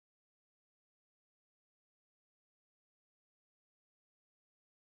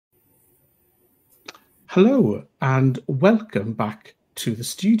Hello and welcome back to the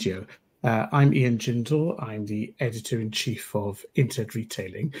studio. I'm Ian Jindal. I'm the editor-in-chief of Internet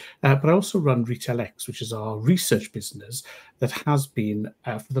Retailing, but I also run RetailX, which is our research business that has been,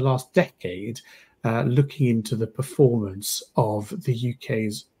 for the last decade, looking into the performance of the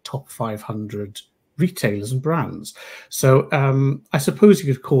UK's top 500 retailers and brands. So I suppose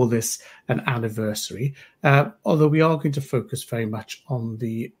you could call this an anniversary, although we are going to focus very much on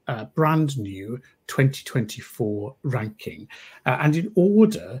the brand new 2024 ranking. And in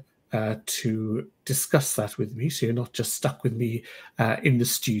order to discuss that with me, so you're not just stuck with me in the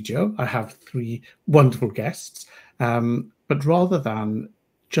studio, I have three wonderful guests. But rather than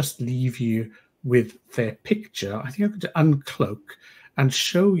just leave you with their picture, I think I'm going to uncloak and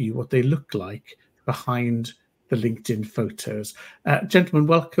show you what they look like behind the LinkedIn photos. Gentlemen,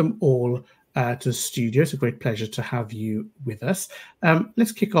 welcome all to the studio. It's a great pleasure to have you with us.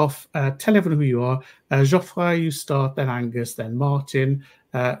 Let's kick off. Tell everyone who you are. Geoffrey, you start, then Angus, then Martin.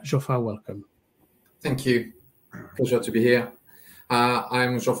 Geoffrey, welcome. Thank you. Pleasure to be here.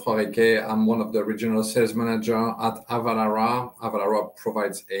 I'm Geoffrey Riquet. I'm one of the regional sales manager at Avalara. Avalara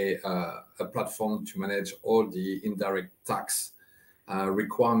provides a platform to manage all the indirect tax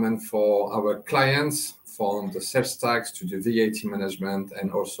requirement for our clients, from the sales tax to the VAT management,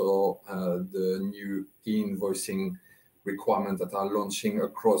 and also the new e-invoicing requirements that are launching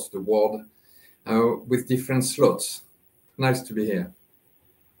across the world with different slots. Nice to be here.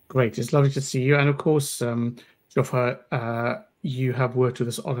 Great. It's lovely to see you. And of course, Geoffrey, you have worked with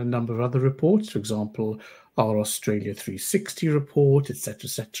us on a number of other reports, for example, our Australia 360 report,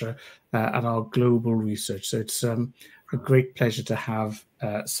 etc., and our global research. So it's a great pleasure to have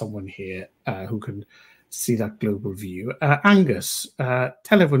someone here who can see that global view. Angus,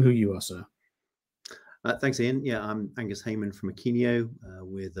 tell everyone who you are, sir. Thanks, Ian. Yeah, I'm Angus Heyman from Akinio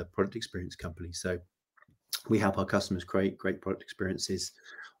with a product experience company. So we help our customers create great product experiences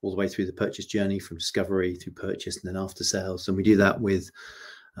all the way through the purchase journey, from discovery through purchase and then after sales. And we do that with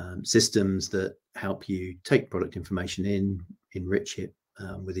systems that help you take product information in, enrich it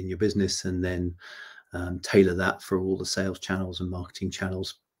within your business, and then tailor that for all the sales channels and marketing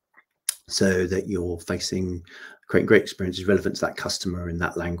channels, so that you're creating great experiences relevant to that customer in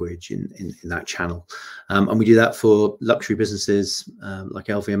that language, in that channel. And we do that for luxury businesses like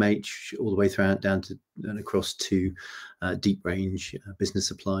LVMH, all the way down to and across to deep range business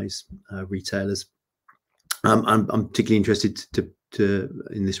supplies retailers. I'm particularly interested to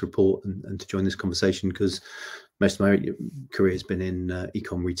in this report and to join this conversation because most of my career has been in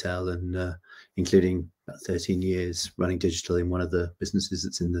e-com retail, and including about 13 years running digital in one of the businesses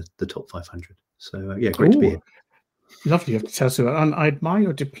that's in the top 500. So yeah, great to be here. Lovely, you have to tell us. And I admire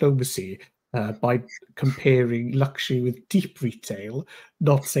your diplomacy by comparing luxury with deep retail,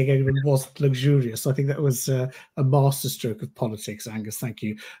 not saying anyone wasn't luxurious. I think that was a masterstroke of politics, Angus. Thank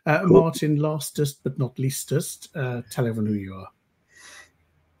you. Martin, lastest but not leastest, tell everyone who you are.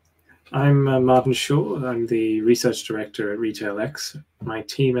 I'm Martin Shaw. I'm the research director at RetailX. My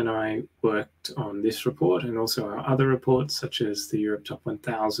team and I worked on this report and also our other reports, such as the Europe Top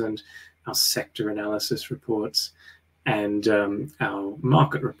 1000, our sector analysis reports, and our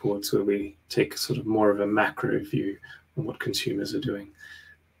market reports, where we take sort of more of a macro view on what consumers are doing.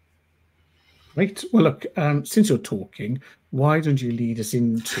 Great. Well, look, since you're talking, why don't you lead us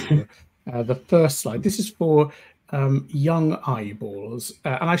into the first slide? This is for young eyeballs,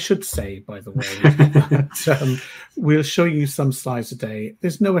 and I should say, by the way, that we're showing you some slides today.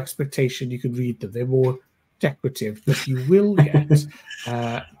 There's no expectation you can read them. They're more decorative, but you will get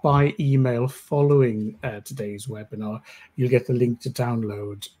by email following today's webinar. You'll get the link to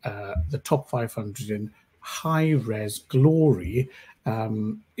download the top 500 in high-res glory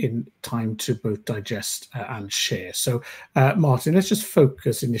in time to both digest and share. So, Martin, let's just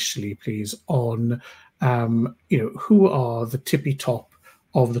focus initially, please, on who are the tippy top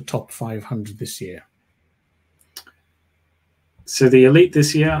of the top 500 this year? So the elite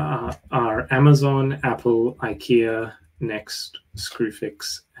this year are Amazon, Apple, IKEA, Next,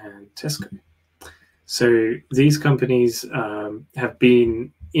 Screwfix, and Tesco. So these companies have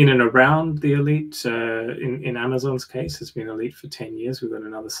been in and around the elite. In Amazon's case, has been elite for 10 years. We've got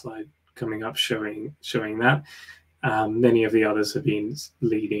another slide coming up showing that. Many of the others have been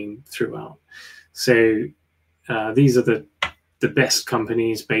leading throughout. So these are the best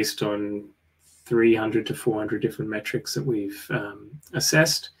companies based on 300 to 400 different metrics that we've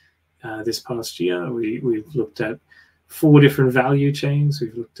assessed this past year. We've looked at 4 different value chains.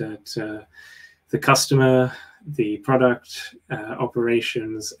 We've looked at the customer, the product,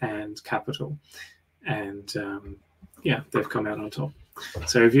 operations, and capital. And yeah, they've come out on top.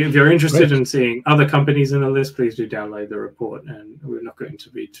 So if you're interested in seeing other companies in the list, please do download the report, and we're not going to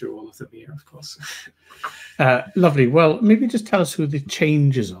read through all of them here, of course. Lovely. Well, maybe just tell us who the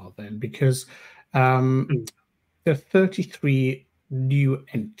changes are then, because there are 33 new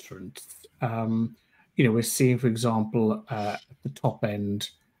entrants. We're seeing, for example, at the top end,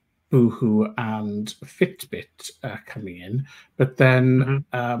 Boohoo and Fitbit coming in, but then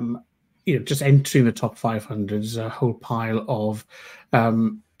just entering the top 500 is a whole pile of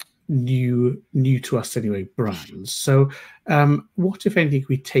new to us anyway brands. So what, if anything,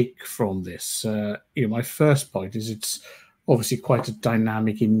 we take from this? My first point is it's obviously quite a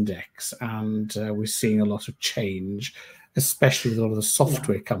dynamic index, and we're seeing a lot of change, especially with a lot of the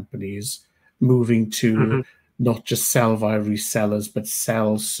software companies moving to not just sell via resellers, but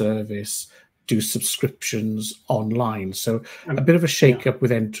sell, service, do subscriptions online. So a bit of a shake-up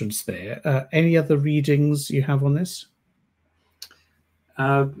with entrance there. Any other readings you have on this?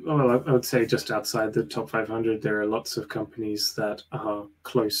 Well, I would say just outside the top 500, there are lots of companies that are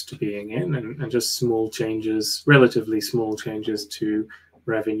close to being in, and just small changes, relatively small changes to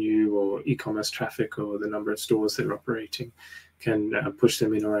revenue or e-commerce traffic or the number of stores they're operating can push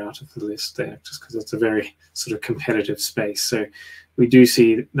them in or out of the list there, just because it's a very sort of competitive space. So we do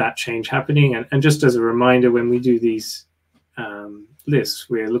see that change happening. And just as a reminder, when we do these lists,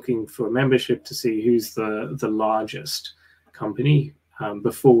 we're looking for membership to see who's the largest company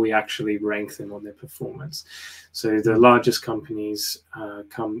before we actually rank them on their performance. So the largest companies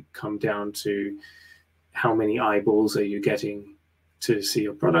come down to how many eyeballs are you getting to see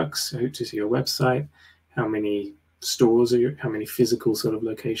your products, to see your website, how many stores how many physical sort of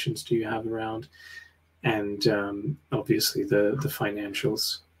locations do you have around, and obviously the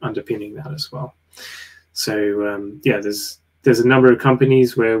financials underpinning that as well. So there's a number of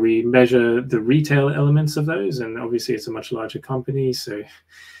companies where we measure the retail elements of those, and obviously it's a much larger company, so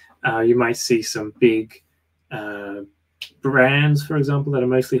you might see some big brands, for example, that are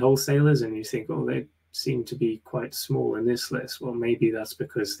mostly wholesalers, and you think, oh, they seem to be quite small in this list. Well, maybe that's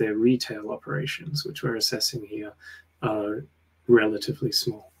because their retail operations, which we're assessing here, are relatively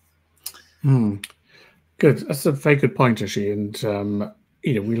small. Good. That's a very good point, actually. And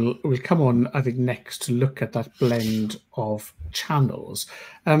we'll come on, I think, next to look at that blend of channels.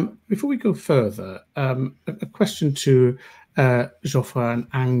 Before we go further, a question to Geoffrey and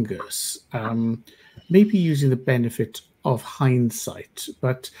Angus, maybe using the benefit of hindsight,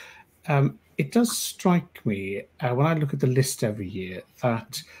 but it does strike me when I look at the list every year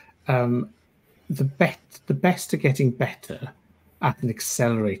that the best are getting better at an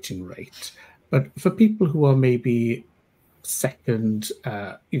accelerating rate. But for people who are maybe second,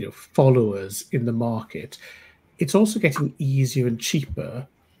 followers in the market, it's also getting easier and cheaper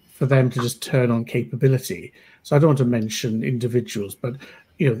for them to just turn on capability. So I don't want to mention individuals, but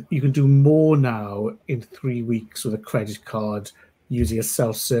you can do more now in 3 weeks with a credit card using a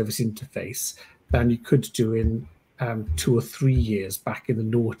self-service interface than you could do in 2 or 3 years back in the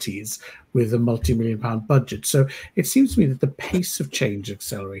noughties with a multi-million-pound budget. So it seems to me that the pace of change is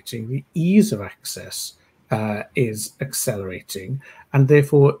accelerating, the ease of access is accelerating, and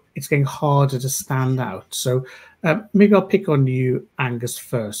therefore it's getting harder to stand out. So maybe I'll pick on you, Angus,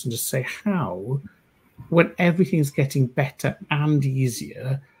 first, and just say how, when everything's getting better and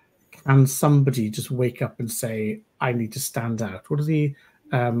easier, can somebody just wake up and say, I need to stand out? What are the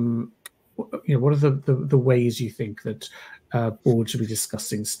what are the ways you think that boards should be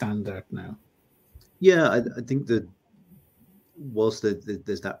discussing stand out now? Yeah, I think that whilst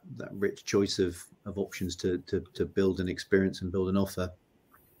there's that rich choice of options to build an experience and build an offer,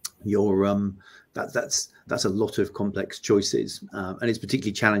 that's a lot of complex choices, and it's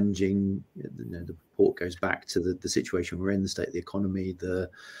particularly challenging. The report goes back to the situation we're in, the state of the economy, the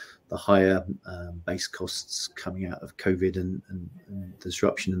higher base costs coming out of COVID and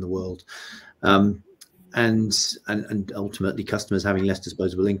disruption in the world, and ultimately customers having less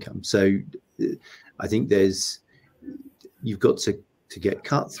disposable income. So I think you've got to get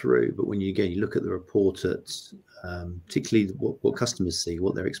cut through, but when you look at the report at particularly what customers see,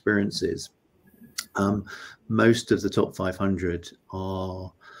 what their experience is, most of the top 500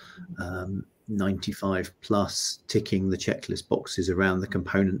 are 95 plus ticking the checklist boxes around the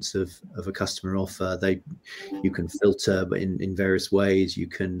components of a customer offer. You can filter, but in various ways. You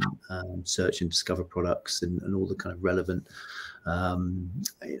can search and discover products and all the kind of relevant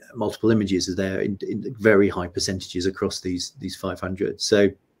multiple images are there in very high percentages across these 500. So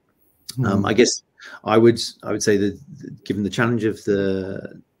I guess I would say that given the challenge of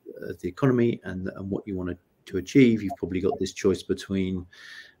the economy and what you want to achieve, you've probably got this choice between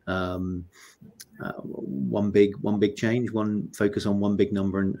one big change, one focus on one big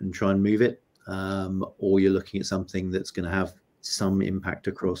number and try and move it, or you're looking at something that's going to have some impact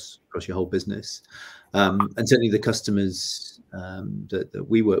across your whole business. And certainly the customers that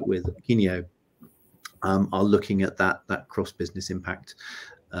we work with at Kineo are looking at that cross business impact,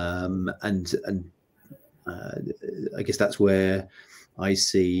 and I guess that's where I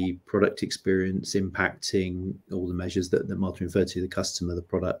see product experience impacting all the measures that Martin referred to: the customer, the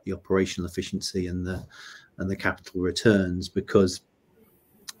product, the operational efficiency, and the capital returns. Because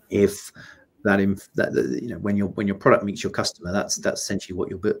if when your product meets your customer, that's essentially what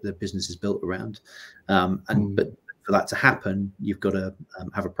the business is built around. But for that to happen, you've got to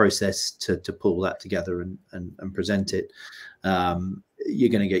have a process to pull that together and present it. You're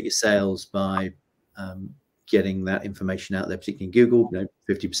going to get your sales by getting that information out there, particularly in Google.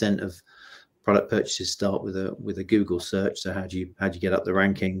 50% of product purchases start with a Google search. So how do you get up the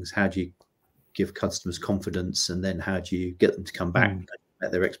rankings? How do you give customers confidence? And then how do you get them to come back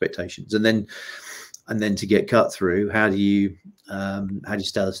at their expectations? And then to get cut through, how do you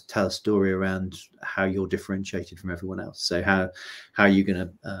tell a story around how you're differentiated from everyone else? So how are you going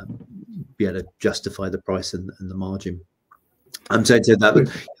to be able to justify the price and the margin? So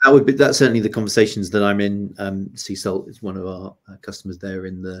that's certainly the conversations that I'm in. Sea Salt is one of our customers there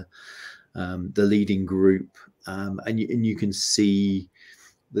in the leading group, and you can see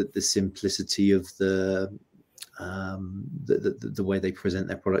that the simplicity of the way they present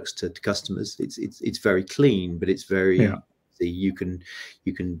their products to customers. It's very clean, but it's very you can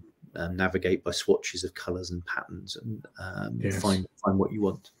navigate by swatches of colours and patterns and find what you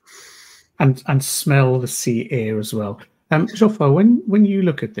want, and smell the sea air as well. Geoffrey, when you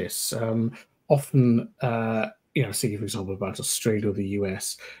look at this, often, say for example about Australia or the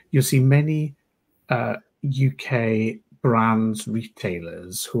US, you'll see many UK brands,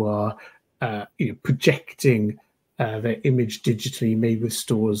 retailers who are projecting their image digitally, maybe with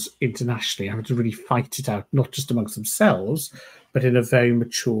stores internationally, having to really fight it out, not just amongst themselves, but in a very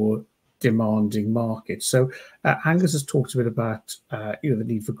mature, demanding market. So Angus has talked a bit about the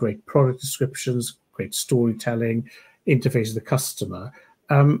need for great product descriptions, great storytelling, interface with the customer.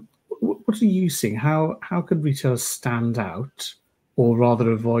 What are you seeing? How can retailers stand out, or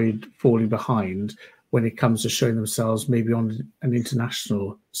rather avoid falling behind when it comes to showing themselves maybe on an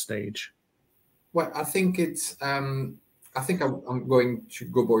international stage? Well, I think it's. I'm going to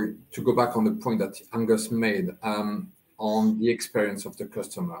go back on the point that Angus made on the experience of the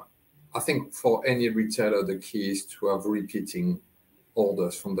customer. I think for any retailer, the key is to have repeating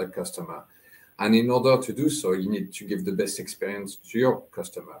orders from the customer. And in order to do so, you need to give the best experience to your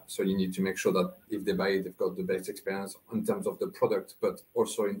customer. So you need to make sure that if they buy it, they've got the best experience in terms of the product, but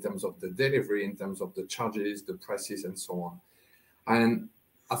also in terms of the delivery, in terms of the charges, the prices, and so on. And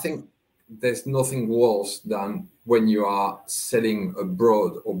I think there's nothing worse than when you are selling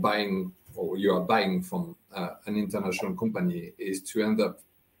abroad or you are buying from an international company, is to end up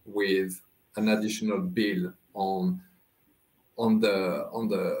with an additional bill on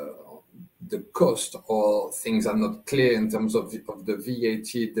the cost, or things are not clear in terms of the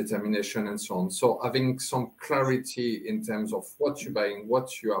VAT determination and so on. So having some clarity in terms of what you're buying,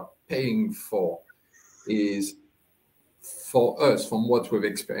 what you are paying for, is, for us, from what we've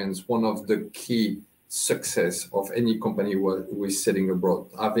experienced, one of the key success of any company who is selling abroad.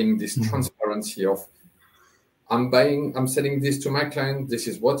 Having this transparency of, I'm selling this to my client, this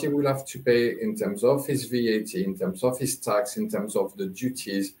is what he will have to pay in terms of his VAT, in terms of his tax, in terms of the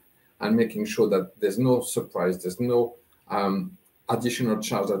duties, and making sure that there's no surprise, there's no additional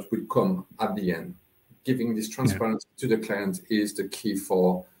charge that will come at the end. Giving this transparency to the client is the key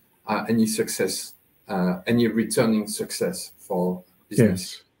for any success, any returning success for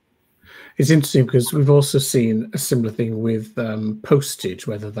business. Yes. It's interesting because we've also seen a similar thing with postage,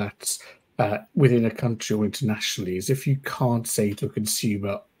 whether that's within a country or internationally, is if you can't say to a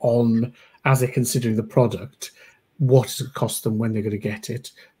consumer as they're considering the product, what does it cost them when they're going to get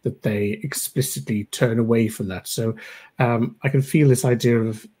it, that they explicitly turn away from that. So I can feel this idea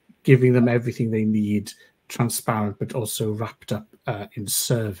of giving them everything they need, transparent, but also wrapped up in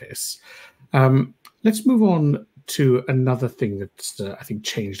service. Let's move on to another thing that's I think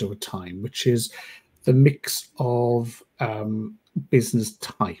changed over time, which is the mix of business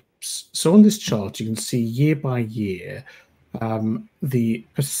types. So on this chart, you can see year by year the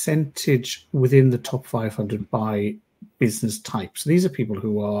percentage within the top 500 by business types. So these are people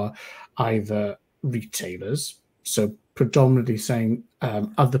who are either retailers, so predominantly selling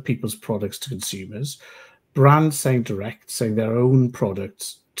other people's products to consumers, brands selling direct, selling their own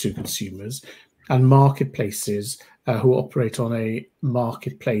products to consumers, and marketplaces who operate on a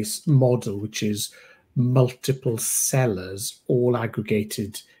marketplace model, which is multiple sellers all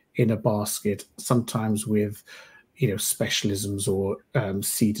aggregated in a basket, sometimes with specialisms or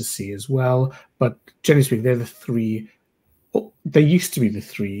C2C as well. But generally speaking, they're the three. There used to be the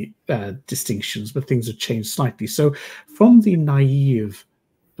three distinctions, but things have changed slightly. So from the naive,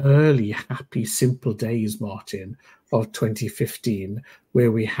 early, happy, simple days, Martin, of 2015,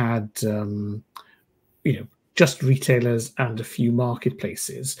 where we had just retailers and a few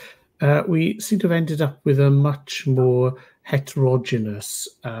marketplaces, we seem to have ended up with a much more heterogeneous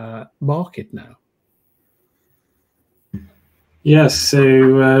market now. Yes,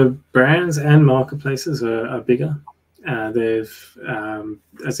 so brands and marketplaces are bigger. They've,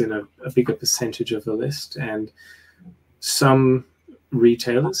 as in a bigger percentage of the list, and some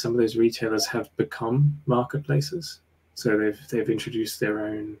of those retailers have become marketplaces. So they've introduced their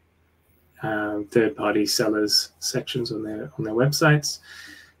own third-party sellers sections on their websites.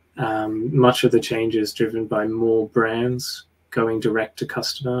 Much of the change is driven by more brands going direct to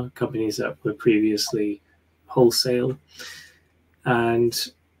customer, companies that were previously wholesale.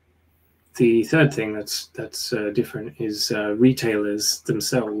 And the third thing that's different is retailers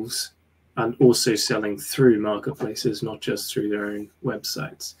themselves and also selling through marketplaces, not just through their own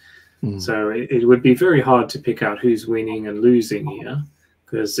websites. So it would be very hard to pick out who's winning and losing here,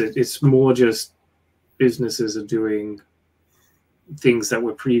 because it's more just businesses are doing things that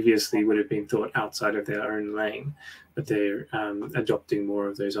were previously would have been thought outside of their own lane, but they're adopting more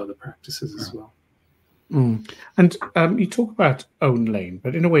of those other practices as well. And you talk about own lane,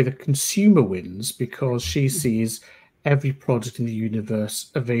 but in a way the consumer wins because she sees every product in the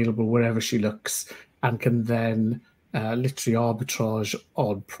universe available wherever she looks and can then literally arbitrage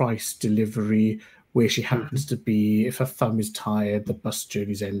on price, delivery, where she happens to be, if her thumb is tired, the bus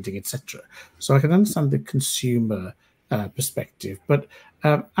journey's ending, etc. So I can understand the consumer perspective. But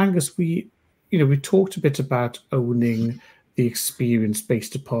Angus, we talked a bit about owning the experience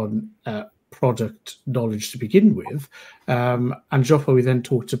based upon product knowledge to begin with. And Geoffrey, we then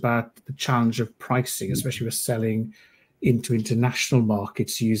talked about the challenge of pricing, especially with selling into international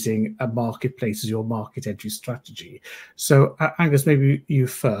markets using a marketplace as your market entry strategy. So Angus, maybe you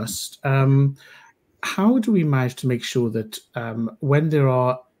first. How do we manage to make sure that when there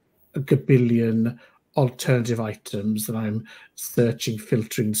are a gabillion alternative items that I'm searching,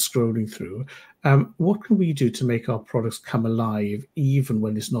 filtering, scrolling through, what can we do to make our products come alive even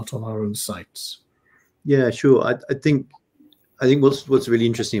when it's not on our own sites? Yeah, sure. I think what's really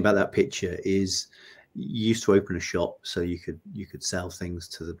interesting about that picture is you used to open a shop so you could sell things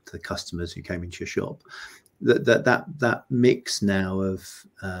to the customers who came into your shop. That mix now of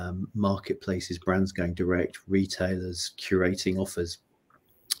marketplaces, brands going direct, retailers curating offers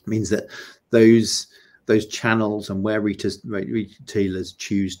means that those channels and where retailers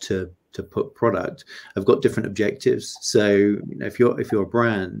choose to put product have got different objectives. So if you're a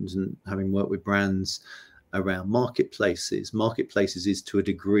brand, and having worked with brands around marketplaces is to a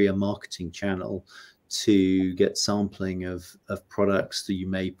degree a marketing channel to get sampling of products that you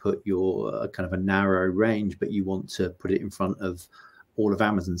may put your kind of a narrow range, but you want to put it in front of all of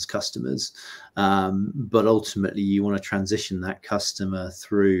Amazon's customers. But ultimately you want to transition that customer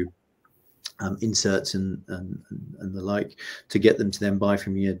through inserts and the like to get them to then buy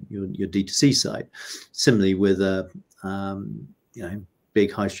from your D2C site. Similarly with a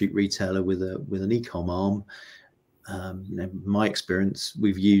big high street retailer with an e-com arm, my experience,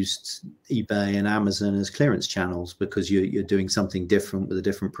 we've used eBay and Amazon as clearance channels because you're doing something different with a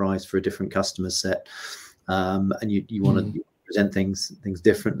different price for a different customer set, and you want to present things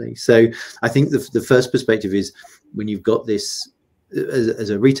differently. So I think the first perspective is when you've got this as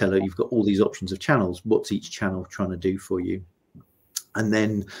a retailer, you've got all these options of channels. What's each channel trying to do for you? And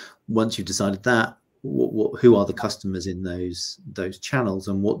then once you've decided that, who are the customers in those channels,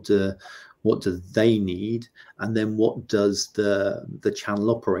 and what do they need, and then what does the channel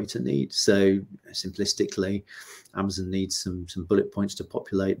operator need? So simplistically, Amazon needs some bullet points to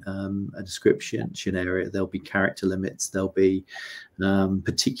populate a description area. There'll be character limits. There'll be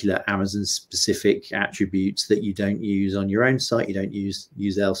particular Amazon specific attributes that you don't use on your own site, you don't use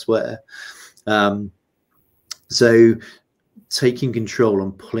elsewhere. So taking control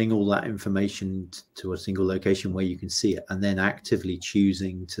and pulling all that information to a single location where you can see it, and then actively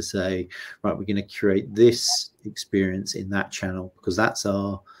choosing to say, right, we're going to curate this experience in that channel because that's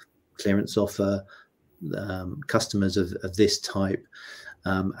our clearance offer, customers of this type,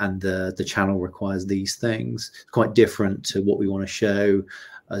 and the channel requires these things. It's quite different to what we want to show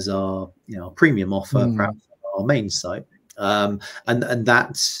as our premium offer, perhaps on our main site. And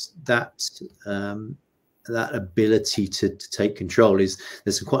that that ability to take control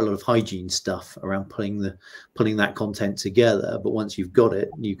there's quite a lot of hygiene stuff around pulling that content together, but once you've got it,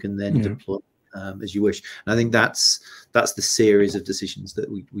 you can then deploy as you wish. And I think that's the series of decisions that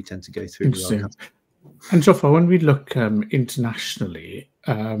we tend to go through with our customers. And Geoffrey, when we look internationally,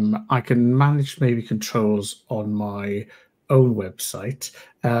 I can manage maybe controls on my own website,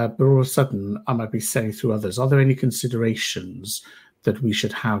 but all of a sudden I might be selling through others. Are there any considerations that we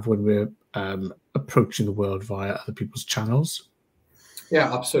should have when we're approaching the world via other people's channels?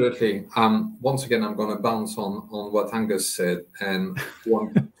 Yeah, absolutely. Once again, I'm going to bounce on what Angus said, and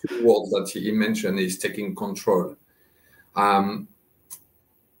one two words that he mentioned is taking control.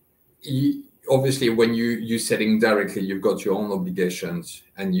 Obviously, when you're selling directly, you've got your own obligations,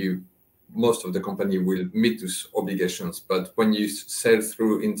 and most of the company will meet those obligations. But when you sell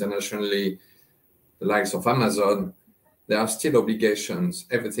through internationally, the likes of Amazon, there are still obligations.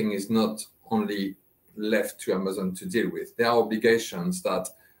 Everything is not only left to Amazon to deal with. There are obligations that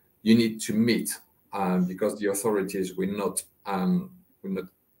you need to meet because the authorities will not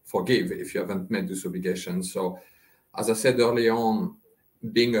forgive if you haven't met those obligations. So, as I said earlier on,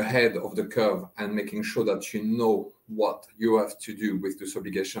 being ahead of the curve and making sure that you know what you have to do with this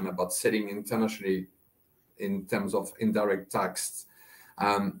obligation about selling internationally in terms of indirect tax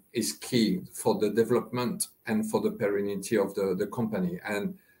is key for the development and for the perennity of the company.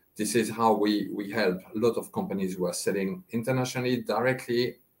 And this is how we help a lot of companies who are selling internationally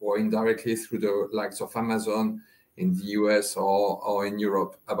directly or indirectly through the likes of Amazon in the US or in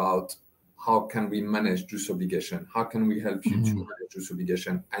Europe about how can we manage this obligation? How can we help you to manage this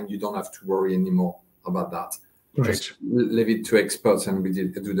obligation? And you don't have to worry anymore about that. Right. Just leave it to experts and we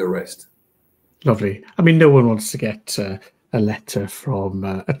do the rest. Lovely. I mean, no one wants to get a letter from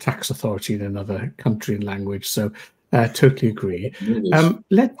a tax authority in another country and language. So totally agree.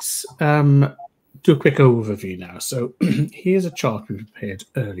 Let's do a quick overview now. So here's a chart we prepared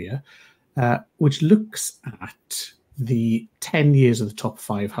earlier, which looks at the 10 years of the top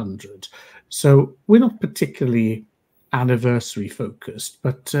 500. So we're not particularly anniversary focused,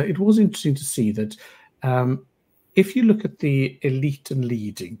 but it was interesting to see that if you look at the elite and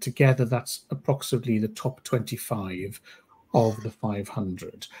leading together, that's approximately the top 25 of the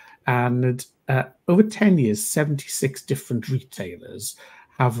 500. And over 10 years, 76 different retailers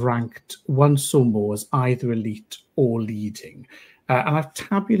have ranked once or more as either elite or leading. And I've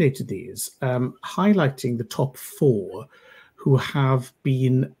tabulated these, highlighting the top 4 who have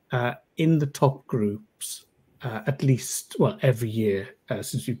been in the top groups at least, well, every year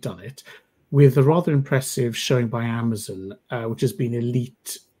since we've done it, with a rather impressive showing by Amazon, which has been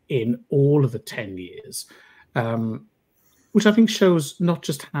elite in all of the 10 years, which I think shows not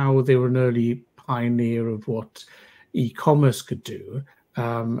just how they were an early pioneer of what e-commerce could do,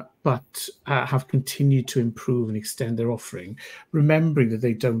 but have continued to improve and extend their offering, remembering that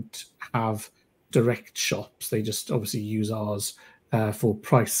they don't have direct shops. They just obviously use ours for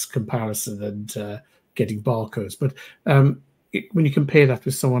price comparison and getting barcodes. But when you compare that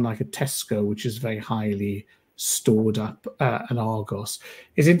with someone like a Tesco, which is very highly stored up, an Argos,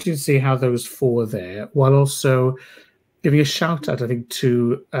 it's interesting to see how those 4 are there, while also giving a shout out, I think,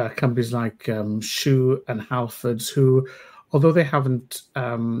 to companies like Shoe and Halfords, who, although they haven't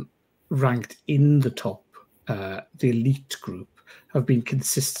ranked in the top, the elite group, have been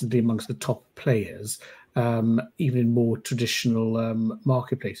consistently amongst the top players, even in more traditional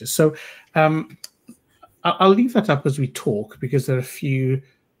marketplaces. So I'll leave that up as we talk, because there are a few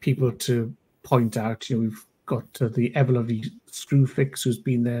people to point out. You know, we've got the ever-lovely Screwfix, who's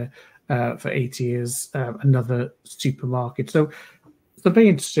been there for 8 years, another supermarket. So very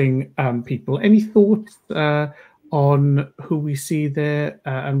interesting people. Any thoughts on who we see there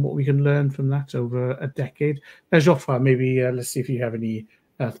and what we can learn from that over a decade? Geoffrey, maybe let's see if you have any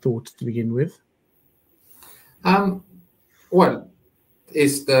thoughts to begin with. Well,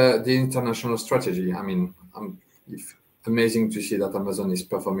 it's the international strategy. I mean, it's amazing to see that Amazon is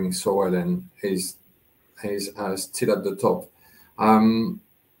performing so well and is still at the top.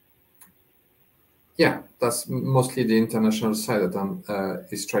 Yeah, that's mostly the international side that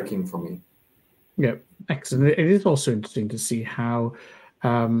is striking for me. Yeah, excellent. It is also interesting to see how,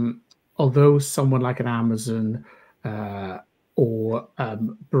 although someone like an Amazon or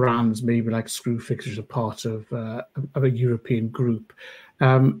brands maybe like Screwfix, which is a part of a European group,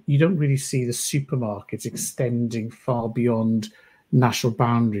 you don't really see the supermarkets extending far beyond national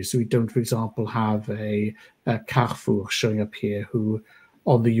boundaries. So we don't, for example, have a Carrefour showing up here who,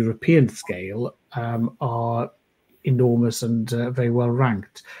 on the European scale, are enormous and very well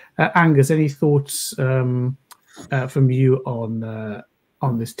ranked. Angus, any thoughts from you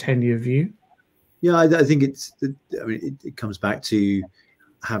on this 10-year view? Yeah, I think I mean, it comes back to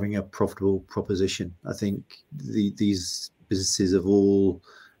having a profitable proposition. I think these businesses have all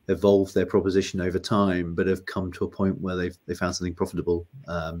evolved their proposition over time, but have come to a point where they found something profitable.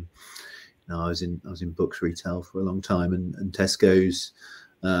 You know, I was in books retail for a long time, and Tesco's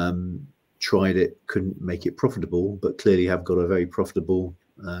tried it, couldn't make it profitable, but clearly have got a very profitable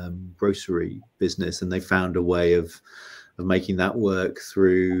grocery business, and they found a way of making that work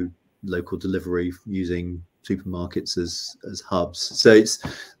through local delivery using supermarkets as hubs. So it's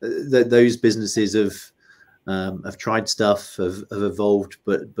those businesses have tried stuff, have evolved,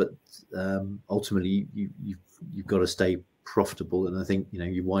 but ultimately you've got to stay profitable. And I think, you know,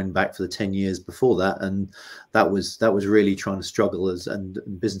 you wind back for the 10 years before that, and that was really trying to struggle and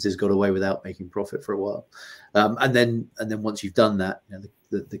businesses got away without making profit for a while. And then once you've done that, you know,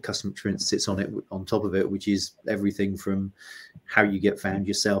 the customer experience sits on top of it, which is everything from how you get found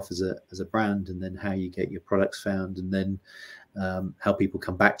yourself as a brand, and then how you get your products found, and then how people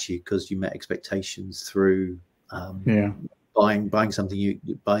come back to you because you met expectations through buying something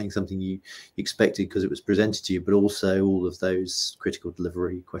you expected because it was presented to you, but also all of those critical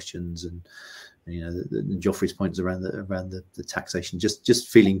delivery questions and you know, Geoffrey's points around the taxation, just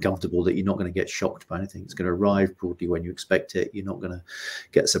feeling comfortable that you're not going to get shocked by anything. It's going to arrive broadly when you expect it. You're not going to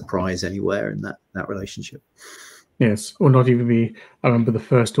get a surprise anywhere in that relationship. Yes, or not even be. I remember the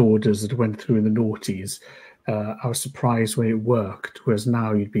first orders that went through in the noughties. I was surprised when it worked, whereas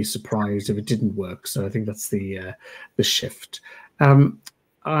now you'd be surprised if it didn't work. So I think that's the shift.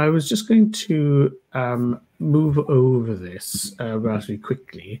 I was just going to move over this relatively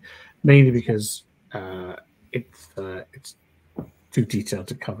quickly, mainly because it's too detailed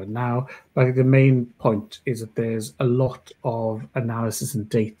to cover now. But I think the main point is that there's a lot of analysis and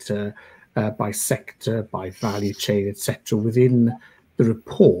data by sector, by value chain, etc., within the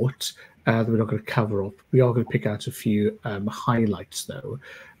report that we're not going to cover up. We are going to pick out a few highlights, though.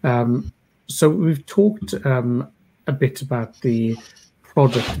 So we've talked a bit about the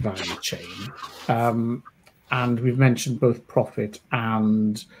product value chain, and we've mentioned both profit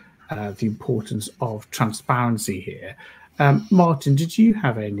and the importance of transparency here. Martin, did you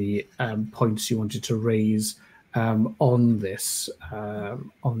have any points you wanted to raise on this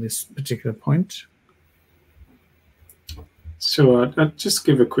particular point? So I'll just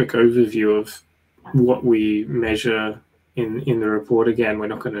give a quick overview of what we measure in the report. Again, we're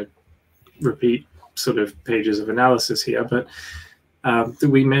not going to repeat sort of pages of analysis here, but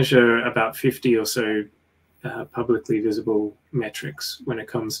we measure about 50 or so publicly visible metrics when it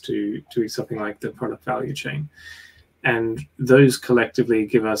comes to something like the product value chain. And those collectively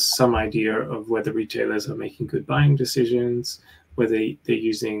give us some idea of whether retailers are making good buying decisions, whether they're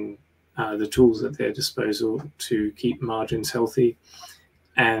using the tools at their disposal to keep margins healthy,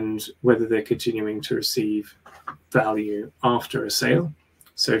 and whether they're continuing to receive value after a sale.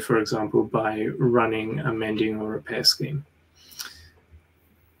 So, for example, by running a mending or repair scheme.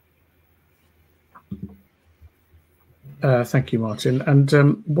 Thank you, Martin. And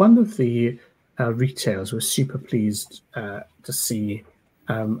one of the retailers was super pleased to see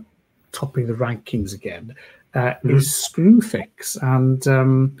topping the rankings again is Screwfix.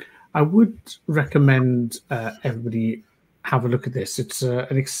 And I would recommend everybody have a look at this. It's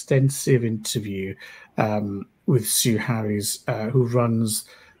an extensive interview with Sue Harries, who runs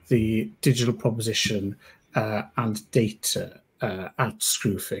the digital proposition and data at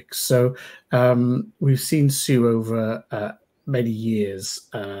Screwfix. So we've seen Sue over many years,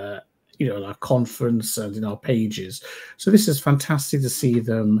 you know, in our conference and in our pages. So this is fantastic to see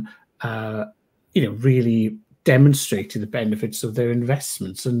them, you know, really demonstrating the benefits of their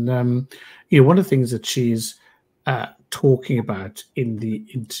investments. And you know, one of the things that she's talking about in the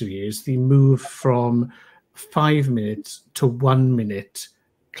interview is the move from 5 minutes to 1 minute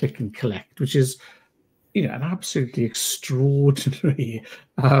click and collect, which is, you know, an absolutely extraordinary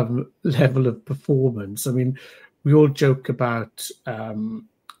level of performance. I mean, we all joke about,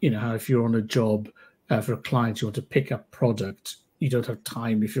 you know, how if you're on a job for a client, you want to pick up product, you don't have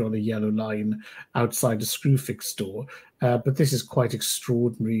time if you're on a yellow line outside a Screwfix store. But this is quite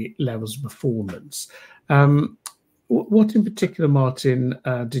extraordinary levels of performance. What in particular, Martin,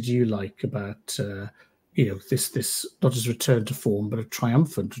 did you like about, you know, this not just return to form, but a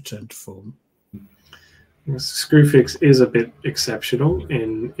triumphant return to form? Screwfix is a bit exceptional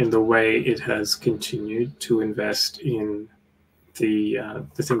in the way it has continued to invest in the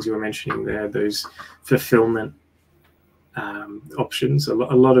things you were mentioning there, those fulfillment options. A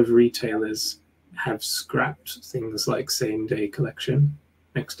lot of retailers have scrapped things like same-day collection,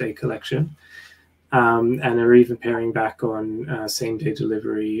 next-day collection, and are even paring back on same-day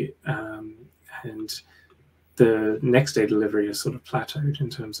delivery and the next day delivery has sort of plateaued in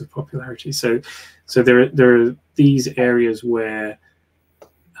terms of popularity. So there are these areas where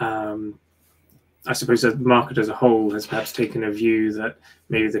I suppose that the market as a whole has perhaps taken a view that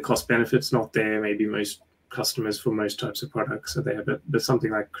maybe the cost benefit's not there. Maybe most customers for most types of products are there, but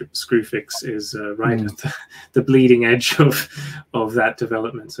something like Screwfix is right at the bleeding edge of that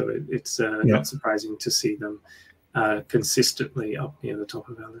development. So it's not surprising to see them consistently up near the top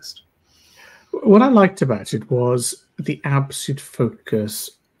of our list. What I liked about it was the absolute focus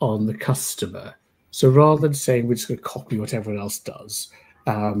on the customer. So rather than saying we're just going to copy what everyone else does,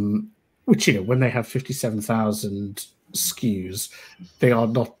 which, you know, when they have 57,000 SKUs, they are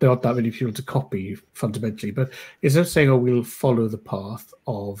not that many people to copy fundamentally. But instead of saying, oh, we'll follow the path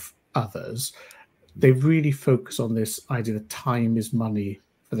of others, they really focus on this idea that time is money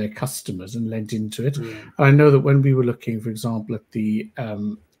for their customers and lent into it. And I know that when we were looking, for example, at the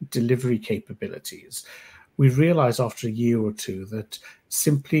delivery capabilities, we realized after a year or two that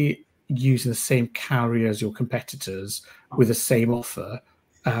simply using the same carrier as your competitors with the same offer,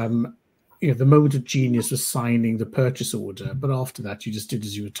 you know, the moment of genius was signing the purchase order, but after that you just did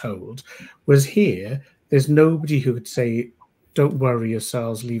as you were told. Whereas here, there's nobody who would say, don't worry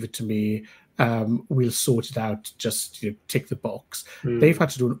yourselves, leave it to me, we'll sort it out, just, you know, tick the box. They've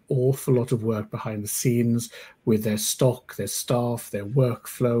had to do an awful lot of work behind the scenes with their stock, their staff, their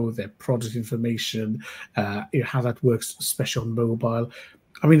workflow, their product information, you know, how that works, especially on mobile.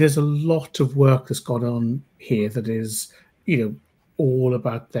 I mean, there's a lot of work that's gone on here that is, you know, all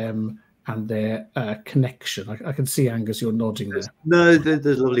about them and their connection. I can see, Angus, you're nodding there. No,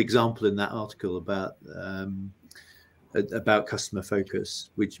 there's a lovely example in that article about customer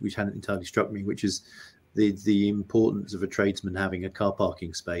focus, which hadn't entirely struck me, which is the importance of a tradesman having a car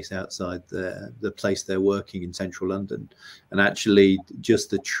parking space outside the place they're working in central London. And actually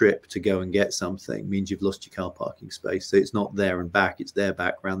just the trip to go and get something means you've lost your car parking space. So it's not there and back, it's there,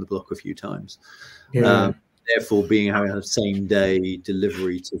 back, around the block a few times. Therefore, having a same day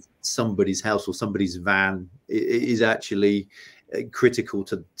delivery to somebody's house or somebody's van is actually critical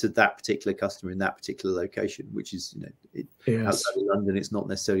to that particular customer in that particular location, which is, you know, outside of London, it's not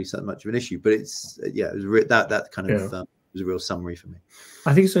necessarily so much of an issue. But it's it was that kind of was a real summary for me.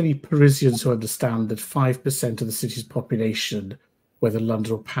 I think it's only Parisians who understand that 5% of the city's population, whether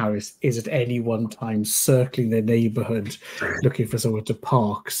London or Paris, is at any one time circling their neighbourhood looking for somewhere to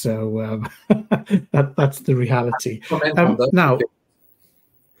park. So that's the reality. Now,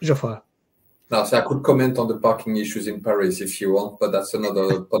 Geoffrey. No, so I could comment on the parking issues in Paris if you want, but that's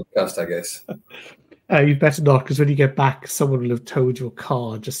another podcast, I guess. You'd better not, because when you get back, someone will have towed your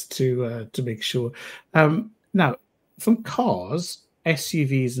car just to make sure. Now, from cars,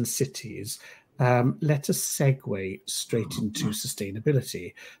 SUVs and cities, let us segue straight into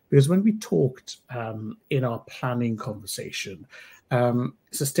sustainability, because when we talked in our planning conversation,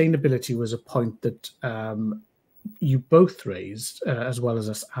 sustainability was a point that you both raised, as well as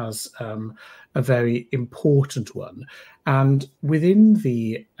us, as a very important one. And within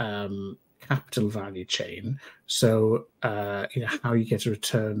the capital value chain, so you know, how you get a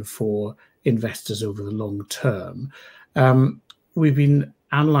return for investors over the long term, we've been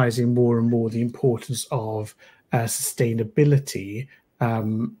analysing more and more the importance of sustainability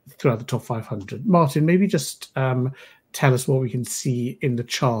throughout the top 500. Martin, maybe just tell us what we can see in the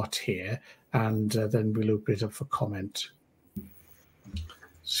chart here, and then we'll open it up for comment.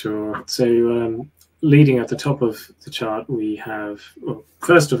 Sure. So leading at the top of the chart, we have, well,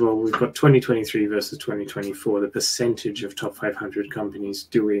 first of all, we've got 2023 versus 2024, the percentage of top 500 companies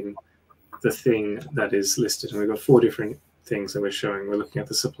doing the thing that is listed. And we've got 4 different things that we're showing. We're looking at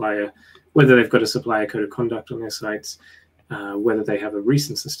the supplier, whether they've got a supplier code of conduct on their sites, whether they have a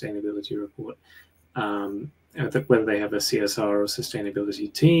recent sustainability report, whether they have a CSR or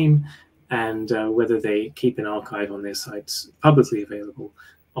sustainability team, and whether they keep an archive on their sites publicly available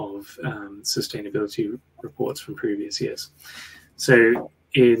of sustainability reports from previous years. So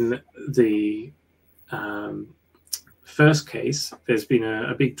in the first case, there's been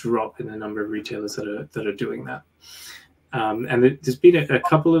a big drop in the number of retailers that are doing that. And there's been a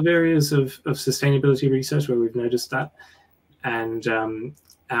couple of areas of sustainability research where we've noticed that. And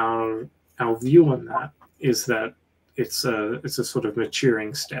our view on that is that it's a sort of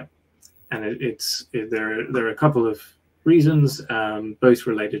maturing step. And there are a couple of reasons, both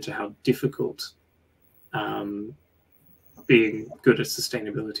related to how difficult being good at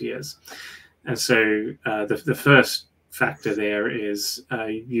sustainability is. And so the first factor there is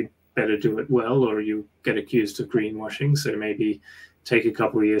you better do it well, or you get accused of greenwashing. So maybe take a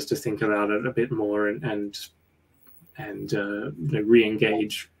couple of years to think about it a bit more and you know,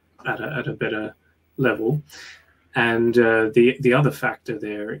 re-engage at a better level. And the other factor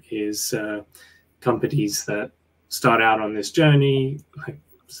there is companies that start out on this journey, like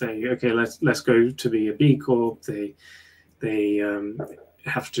say, okay, let's go to be a B Corp. They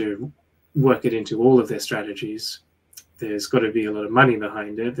have to work it into all of their strategies. There's got to be a lot of money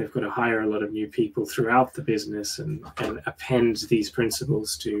behind it. They've got to hire a lot of new people throughout the business and append these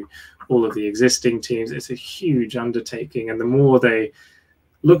principles to all of the existing teams. It's a huge undertaking, and the more they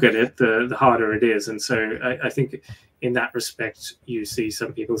look at it, the harder it is. And so I think in that respect, you see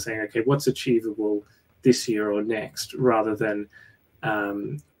some people saying, okay, what's achievable this year or next, rather than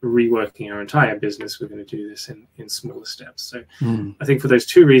reworking our entire business. We're going to do this in smaller steps. So I think for those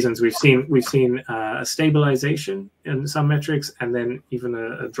two reasons, we've seen a stabilization in some metrics, and then even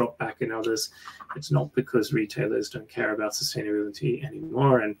a drop back in others. It's not because retailers don't care about sustainability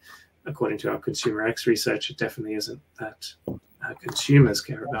anymore, and according to our Consumer X research, it definitely isn't that consumers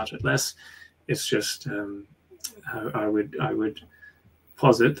care about it less. It's just I would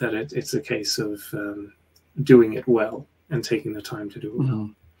posit that it's a case of doing it well and taking the time to do it well.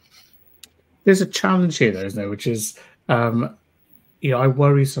 There's a challenge here, though, isn't there? Which is, I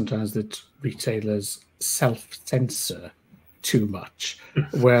worry sometimes that retailers self-censor too much.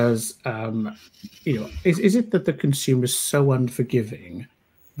 Whereas, is it that the consumer is so unforgiving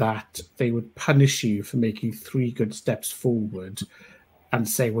that they would punish you for making 3 good steps forward and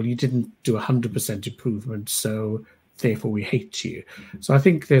say, well, you didn't do 100% improvement, so therefore we hate you? So I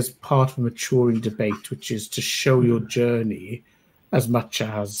think there's part of a maturing debate, which is to show your journey as much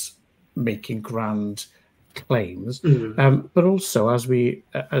as making grand claims. But also, as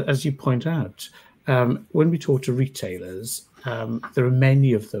you point out, when we talk to retailers, there are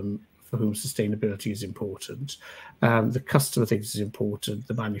many of them for whom sustainability is important. The customer thinks it's important,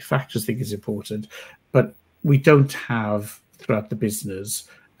 the manufacturers think it's important, but we don't have throughout the business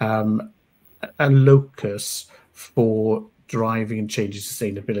a locus for driving and changing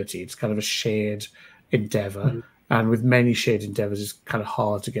sustainability. It's kind of a shared endeavor. And with many shared endeavors, it's kind of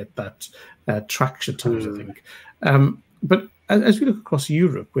hard to get that traction times, I think. But as we look across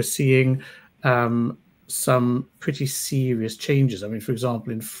Europe, we're seeing some pretty serious changes. I mean, for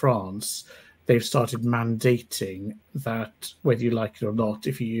example, in France, they've started mandating that whether you like it or not,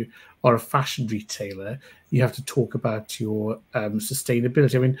 if you are a fashion retailer, you have to talk about your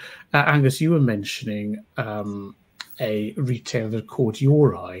sustainability. I mean, Angus, you were mentioning a retailer that caught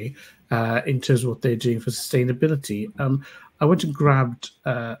your eye in terms of what they're doing for sustainability. I went and grabbed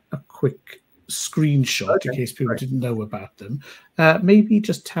a quick screenshot in case people didn't know about them. Maybe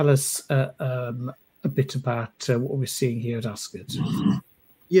just tell us a bit about what we're seeing here at Ascot.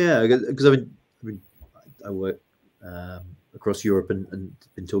 Yeah, because I work across Europe and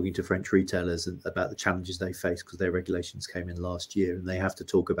been talking to French retailers about the challenges they face because their regulations came in last year, and they have to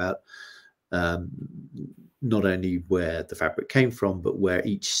talk about not only where the fabric came from, but where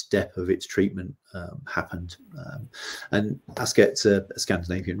each step of its treatment happened. And Ascot's a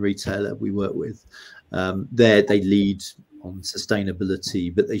Scandinavian retailer we work with. They lead on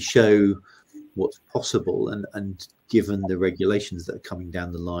sustainability, but they show what's possible. And given the regulations that are coming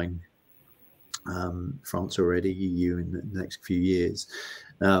down the line, France already, EU in the next few years,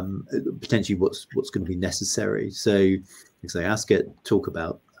 potentially what's going to be necessary. So, Ascot talk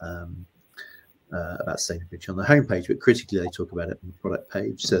about sustainability on the homepage, but critically they talk about it on the product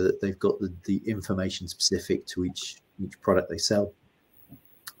page, so that they've got the information specific to each product they sell,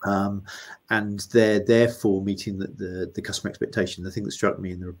 and they're therefore meeting the customer expectation. The thing that struck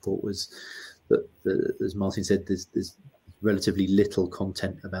me in the report was that, as Martin said, there's relatively little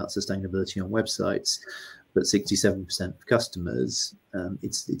content about sustainability on websites, but 67% of customers,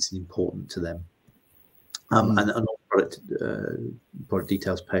 it's important to them. And on the product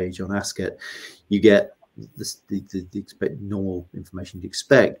details page on Ascot, you get the normal information you'd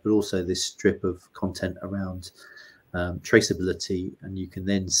expect, but also this strip of content around traceability, and you can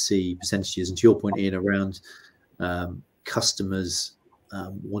then see percentages. And to your point, Ian, around customers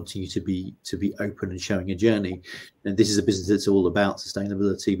wanting you to be open and showing a journey. And this is a business that's all about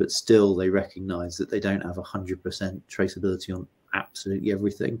sustainability, but still they recognise that they don't have 100% traceability on absolutely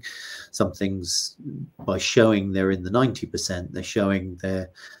everything. Some things, by showing they're in the 90%, they're showing they're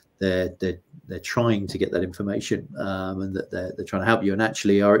trying to get that information, and that they're trying to help you. And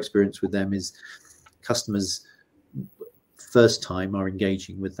actually, our experience with them is customers first time are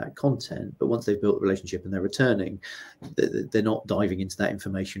engaging with that content, but once they've built a relationship and they're returning, they're not diving into that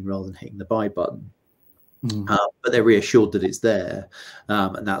information rather than hitting the buy button. But they're reassured that it's there,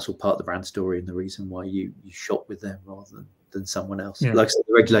 and that's all part of the brand story and the reason why you shop with them rather than someone else. Like I said,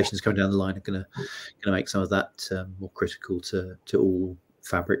 the regulations coming down the line are going to make some of that more critical to all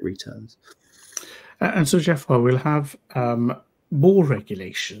fabric retailers. And so, Jeff, we'll have more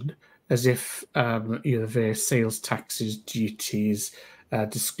regulation, as if the various sales taxes, duties,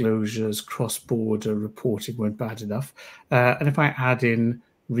 disclosures, cross-border reporting weren't bad enough. And if I add in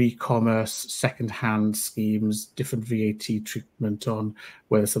re-commerce, second-hand schemes, different VAT treatment on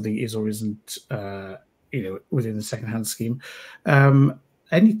whether something is or isn't, within the second-hand scheme,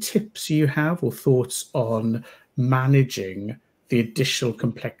 any tips you have or thoughts on managing the additional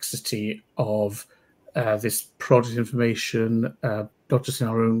complexity of this product information, not just in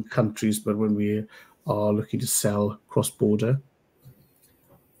our own countries, but when we are looking to sell cross-border?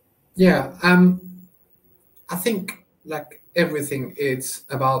 Yeah, I think like everything, it's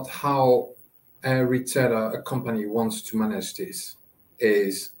about how a retailer, a company wants to manage this.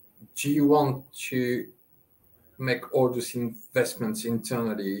 Do you want to make all those investments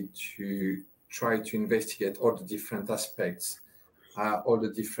internally to try to investigate all the different aspects, all the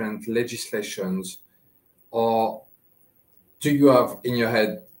different legislations, or do you have in your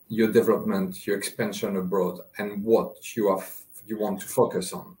head your development, your expansion abroad, and what you want to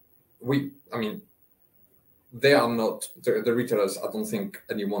focus on? They are not the retailers. I don't think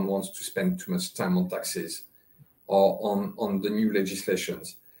anyone wants to spend too much time on taxes or on the new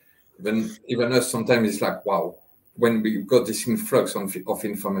legislations. Even us, sometimes it's like, wow, when we got this influx of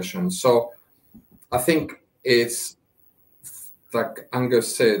information. So I think it's, like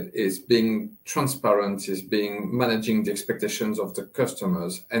Angus said, is being transparent, is managing the expectations of the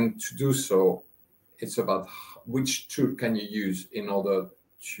customers. And to do so, it's about which tool can you use in order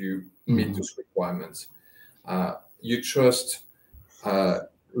to meet those requirements. You trust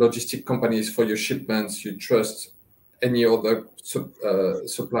logistic companies for your shipments. You trust any other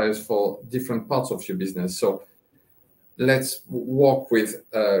suppliers for different parts of your business. So let's work with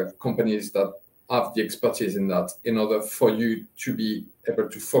companies that have the expertise in that in order for you to be able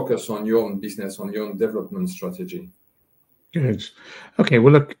to focus on your own business, on your own development strategy. Good. Okay,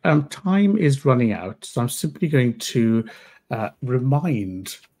 well, look, time is running out, so I'm simply going to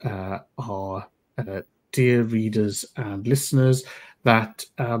remind our dear readers and listeners that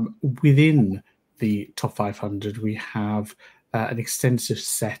within the top 500, we have an extensive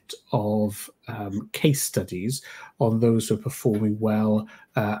set of case studies on those who are performing well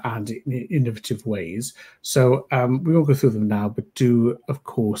and in innovative ways. So we won't go through them now, but do, of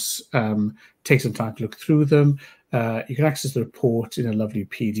course, take some time to look through them. You can access the report in a lovely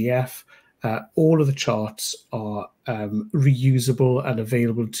PDF. All of the charts are reusable and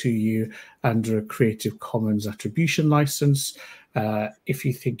available to you under a Creative Commons attribution license. If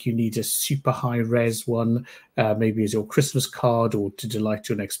you think you need a super high res one, maybe as your Christmas card or to delight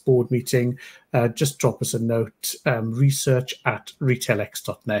your next board meeting, just drop us a note,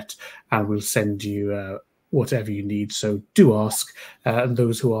 research@retailx.net, and we'll send you whatever you need. So do ask, and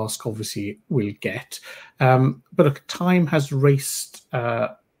those who ask obviously will get. But look, time has raced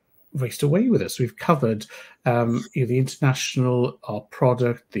away with us. We've covered the international, our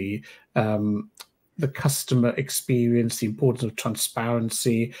product, the customer experience, the importance of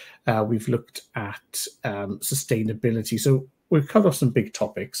transparency. We've looked at sustainability. So we've covered some big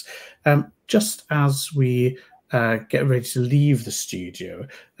topics. Just as we get ready to leave the studio,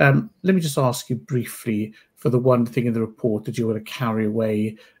 let me just ask you briefly for the one thing in the report that you want to carry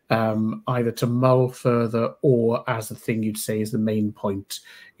away, either to mull further or as the thing you'd say is the main point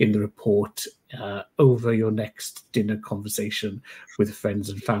in the report over your next dinner conversation with friends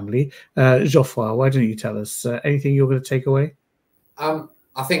and family. Geoffroy, why don't you tell us anything you're going to take away? I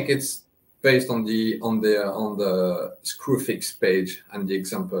think it's based on the Screwfix page, and the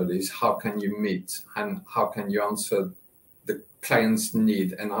example is how can you meet and how can you answer the client's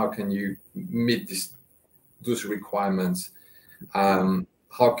need and how can you meet those requirements.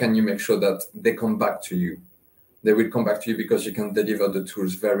 How can you make sure that they come back to you? They will come back to you because you can deliver the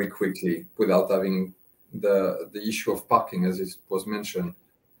tools very quickly without having the issue of parking, as it was mentioned.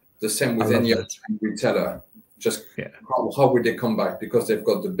 The same with any other retailer. Just how will they come back? Because they've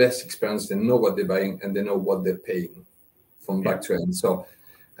got the best experience. They know what they're buying and they know what they're paying from back to end. So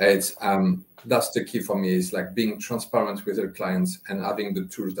it's that's the key for me, is like being transparent with your clients and having the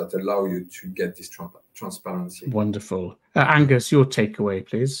tools that allow you to get this transparency. Wonderful. Angus, your takeaway,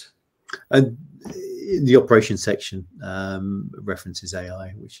 please. The operations section references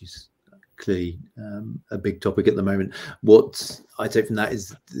AI, which is clearly a big topic at the moment. What I take from that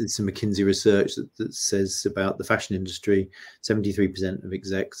is some McKinsey research that says about the fashion industry, 73% of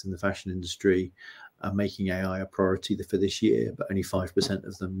execs in the fashion industry are making AI a priority for this year, but only 5%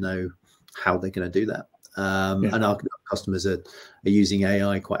 of them know how they're going to do that. And our customers are using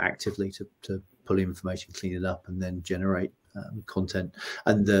AI quite actively to pull information, clean it up, and then generate content.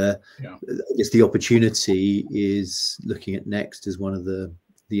 And I guess the opportunity is looking at Next as one of the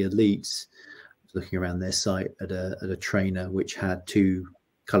elites, looking around their site at a trainer which had 2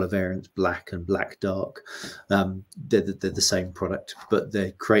 color variants, black and black dark. They're the same product, but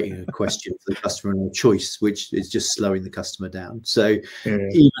they're creating a question for the customer and a choice, which is just slowing the customer down. So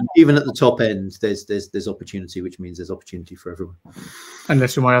even at the top end, there's opportunity, which means there's opportunity for everyone.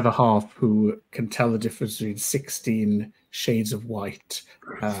 Unless you're my other half, who can tell the difference between 16 shades of white.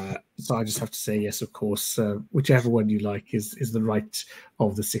 So I just have to say yes, of course, whichever one you like is the right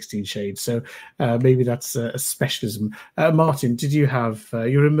of the 16 shades. So maybe that's a specialism. Martin, did you have,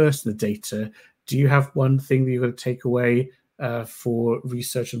 you're immersed in the data, do you have one thing that you're going to take away for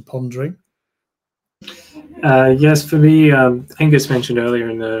research and pondering? Yes, for me, Angus mentioned earlier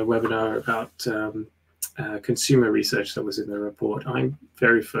in the webinar about consumer research that was in the report. I'm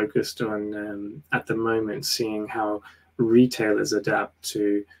very focused on, at the moment, seeing how retailers adapt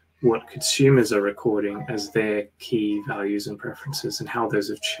to what consumers are recording as their key values and preferences, and how those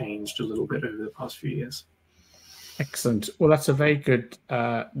have changed a little bit over the past few years. Excellent. Well, that's a very good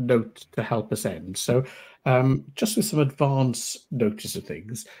note to help us end. So just with some advance notice of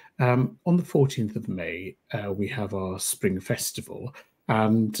things, on the 14th of May, we have our Spring Festival.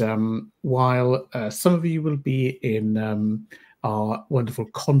 And while some of you will be in our wonderful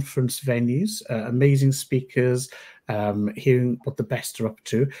conference venues, amazing speakers, hearing what the best are up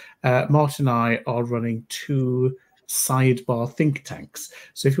to, Martin and I are running 2 sidebar think tanks.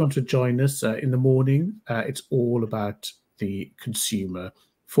 So if you want to join us in the morning, it's all about the consumer,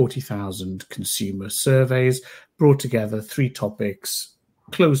 40,000 consumer surveys brought together, 3 topics,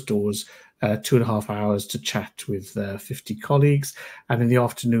 closed doors, 2.5 hours to chat with 50 colleagues. And in the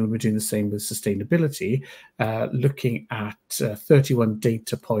afternoon, we're doing the same with sustainability, looking at 31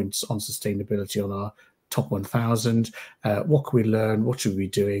 data points on sustainability on our top 1,000. What can we learn? What should we be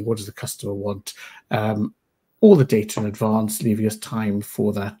doing? What does the customer want? All the data in advance, leaving us time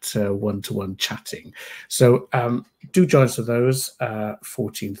for that one-to-one chatting. So do join us for those,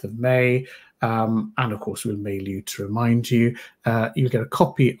 14th of May. And of course, we'll mail you to remind you. You'll get a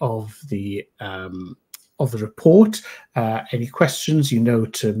copy of the report. Any questions,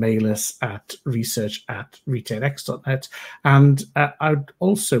 to mail us at research@retailx.net. And I'd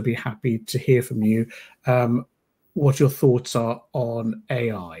also be happy to hear from you what your thoughts are on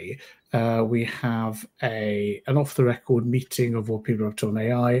AI. We have an off-the-record meeting of what people are up to on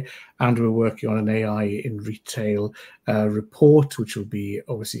AI, and we're working on an AI in retail report, which will be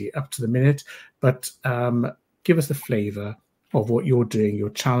obviously up to the minute. But give us the flavour of what you're doing,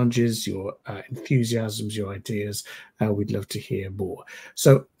 your challenges, your enthusiasms, your ideas. We'd love to hear more.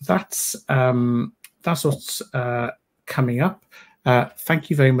 So that's what's coming up. Thank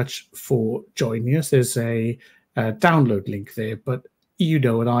you very much for joining us. There's a download link there, but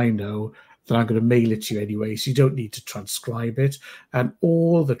and I know that I'm going to mail it to you anyway, so you don't need to transcribe it. And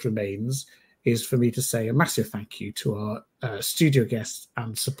all that remains is for me to say a massive thank you to our studio guests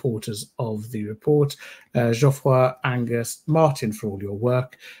and supporters of the report, Geoffroy, Angus, Martin, for all your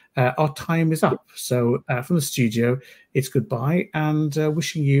work. Our time is up. So from the studio, it's goodbye, and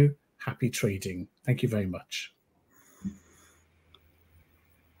wishing you happy trading. Thank you very much.